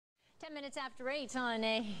5 minutes after 8 on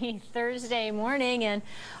a Thursday morning, and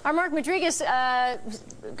our Mark Madrigas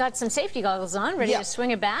got some safety goggles on, ready to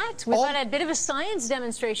swing a bat. We've got a bit of a science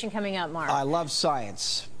demonstration coming up, Mark. I love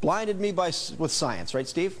science. Blinded me with science, right,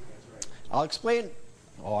 Steve? I'll explain.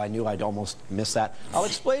 Oh, I knew I'd almost miss that. I'll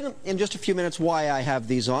explain in just a few minutes why I have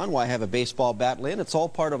these on, why I have a baseball bat, Lynn. It's all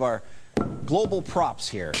part of our global props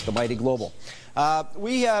here, the Mighty Global.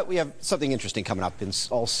 We have something interesting coming up in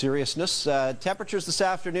all seriousness. Temperatures this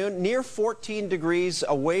afternoon near 14 degrees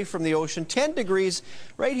away from the ocean. 10 degrees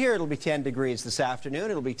right here. It'll be 10 degrees this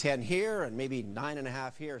afternoon. It'll be 10 here and maybe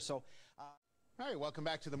 9.5 here. So. All right, welcome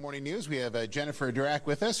back to the morning news. We have Jennifer Durack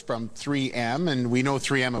with us from 3M, and we know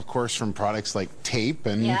 3M, of course, from products like tape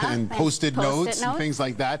and post-it notes and things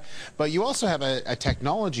like that. But you also have a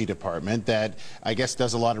technology department that I guess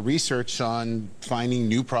does a lot of research on finding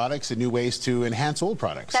new products and new ways to enhance old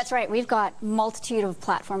products. That's right. We've got a multitude of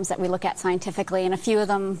platforms that we look at scientifically, and a few of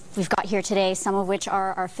them we've got here today, some of which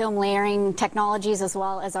are our film layering technologies as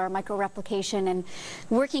well as our micro-replication and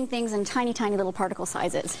working things in tiny, tiny little particle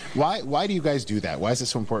sizes. Why do you guys do that? Why is it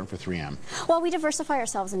so important for 3M? Well, we diversify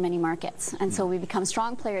ourselves in many markets, and so we become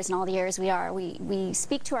strong players in all the areas we are. We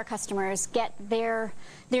speak to our customers, get their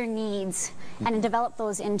needs, and develop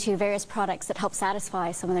those into various products that help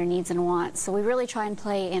satisfy some of their needs and wants. So we really try and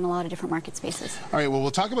play in a lot of different market spaces. All right, well,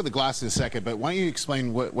 we'll talk about the glass in a second, but why don't you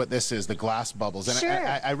explain what this is, the glass bubbles? And sure.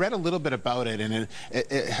 I read a little bit about it, and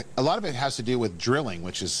a lot of it has to do with drilling,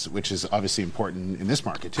 which is obviously important in this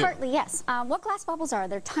market, too. Partly, yes. What glass bubbles are,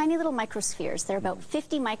 they're tiny little microspheres. They're about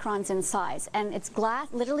 50 microns in size, and it's glass,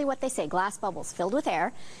 literally what they say, glass bubbles filled with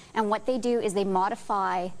air, and what they do is they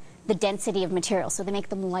modify the density of material, so they make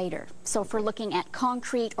them lighter. So if we're looking at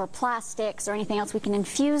concrete or plastics or anything else, we can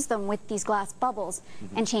infuse them with these glass bubbles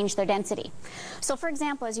and change their density. So for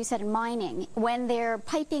example, as you said, in mining, when they're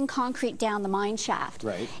piping concrete down the mine shaft,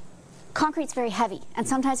 concrete's very heavy, and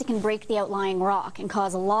sometimes it can break the outlying rock and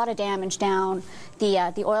cause a lot of damage down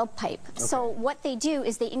the oil pipe. So what they do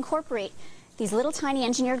is they incorporate these little tiny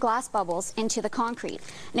engineered glass bubbles into the concrete.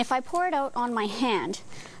 And if I pour it out on my hand,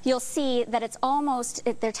 you'll see that it's almost,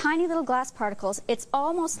 they're tiny little glass particles. It's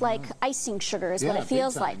almost like icing sugar is what it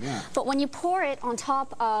feels like. But when you pour it on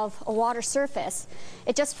top of a water surface,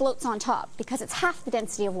 it just floats on top because it's half the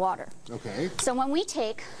density of water. So when we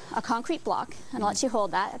take a concrete block, and I'll let you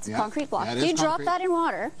hold that, it's a concrete block. If you drop that in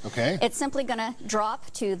water, it's simply going to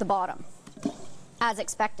drop to the bottom, as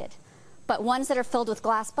expected. But ones that are filled with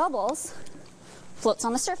glass bubbles floats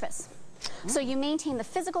on the surface. So you maintain the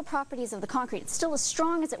physical properties of the concrete. It's still as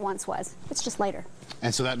strong as it once was. It's just lighter.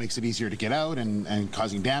 And so that makes it easier to get out and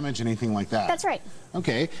causing damage and anything like that. That's right.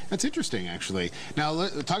 Okay, that's interesting, actually. Now,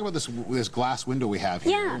 let's talk about this glass window we have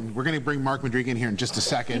here. And we're going to bring Mark Madrigas in here in just a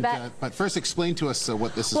second. But first, explain to us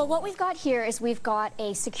what this is. Well, what we've got here is we've got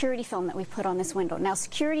a security film that we've put on this window. Now,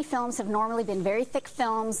 security films have normally been very thick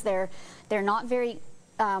films. They're not very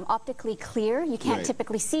optically clear. You can't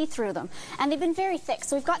typically see through them. And they've been very thick.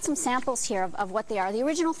 So we've got some samples here of what they are. The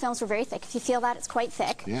original films were very thick. If you feel that, it's quite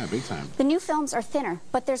thick. Yeah, big time. The new films are thinner,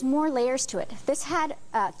 but there's more layers to it. This had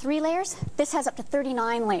 3 layers. This has up to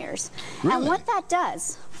 39 layers. And what that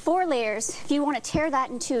does, 4 layers, if you want to tear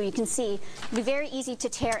that in 2, you can see it'd be very easy to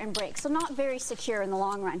tear and break. So not very secure in the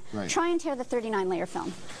long run. Try and tear the 39-layer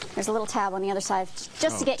film. There's a little tab on the other side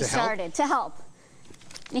just to get you started, to help.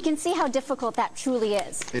 You can see how difficult that truly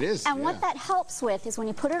is. It is. And what that helps with is when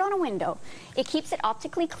you put it on a window, it keeps it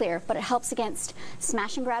optically clear, but it helps against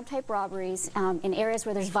smash and grab type robberies in areas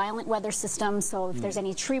where there's violent weather systems. So if there's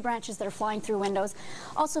any tree branches that are flying through windows.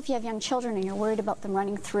 Also, if you have young children and you're worried about them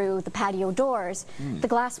running through the patio doors, the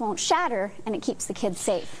glass won't shatter and it keeps the kids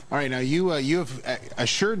safe. All right, now you have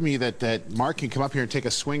assured me that Mark can come up here and take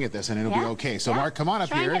a swing at this and it'll be okay. So Mark, come on up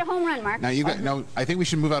here. Try and hit a home run, Mark. Now I think we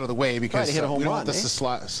should move out of the way because we don't want this to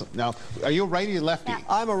slide. Now, are you a righty or lefty?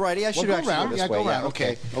 I'm a righty. I should go actually around. go this way. Go around.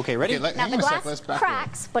 Okay, ready? Now the glass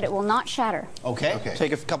cracks, but it will not shatter. Okay.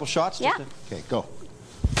 Take a couple shots. Okay, go.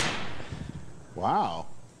 Wow.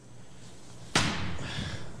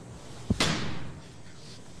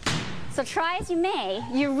 So try as you may,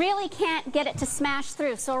 you really can't get it to smash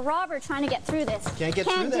through. So a robber trying to get through this can't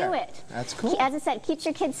do it. That's cool. As I said, it keeps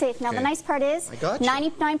your kids safe. Now the nice part is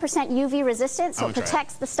 99% UV resistant, so it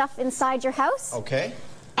protects the stuff inside your house.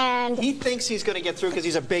 And he thinks he's going to get through because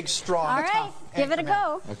he's a big, strong, all right, give it a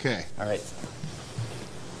go. Okay. All right.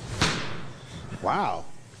 Wow.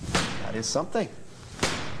 That is something.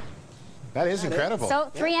 That is incredible. So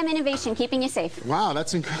 3M innovation, keeping you safe. Wow,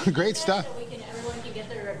 that's great stuff. So everyone can get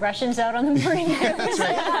their Russians out on the morning news. That's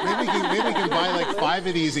right. Maybe we can buy like 5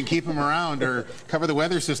 of these and keep them around, or cover the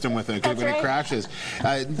weather system with it when it crashes.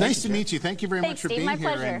 Nice to meet you. Thank you very much for being here.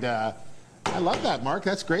 And I love that, Mark.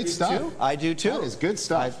 That's great stuff. I do too. That is good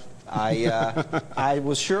stuff. I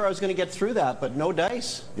was sure I was going to get through that, but no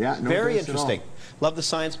dice. Yeah, no very dice interesting. Love the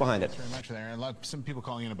science behind it. Thanks very much there. And some people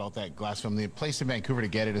calling in about that glass film. The place in Vancouver to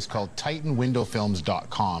get it is called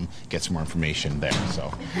TitanWindowFilms.com. Get some more information there.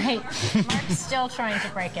 So. Right. Mark's still trying to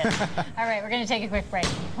break it. All right, we're going to take a quick break.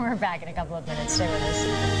 We're back in a couple of minutes. Stay with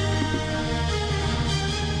us.